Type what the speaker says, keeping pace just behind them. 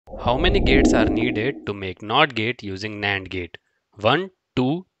How many gates are needed to make NOT gate using NAND gate? 1,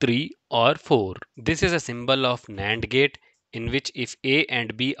 2, 3 or 4. This is a symbol of NAND gate in which if A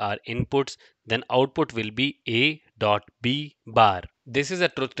and B are inputs, then output will be A dot B bar. This is a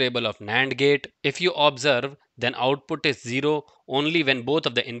truth table of NAND gate. If you observe, then output is 0 only when both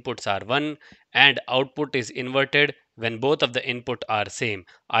of the inputs are 1, and output is inverted when both of the input are same.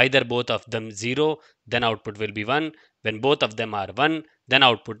 Either both of them 0, then output will be 1. When both of them are 1, then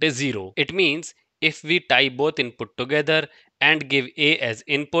output is 0. It means if we tie both input together and give A as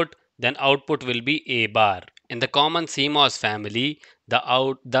input, then output will be A bar. In the common CMOS family, the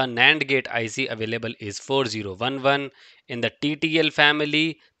NAND gate IC available is 4011. In the TTL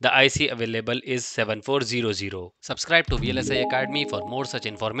family, the IC available is 7400. Subscribe to VLSI Academy for more such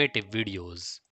informative videos.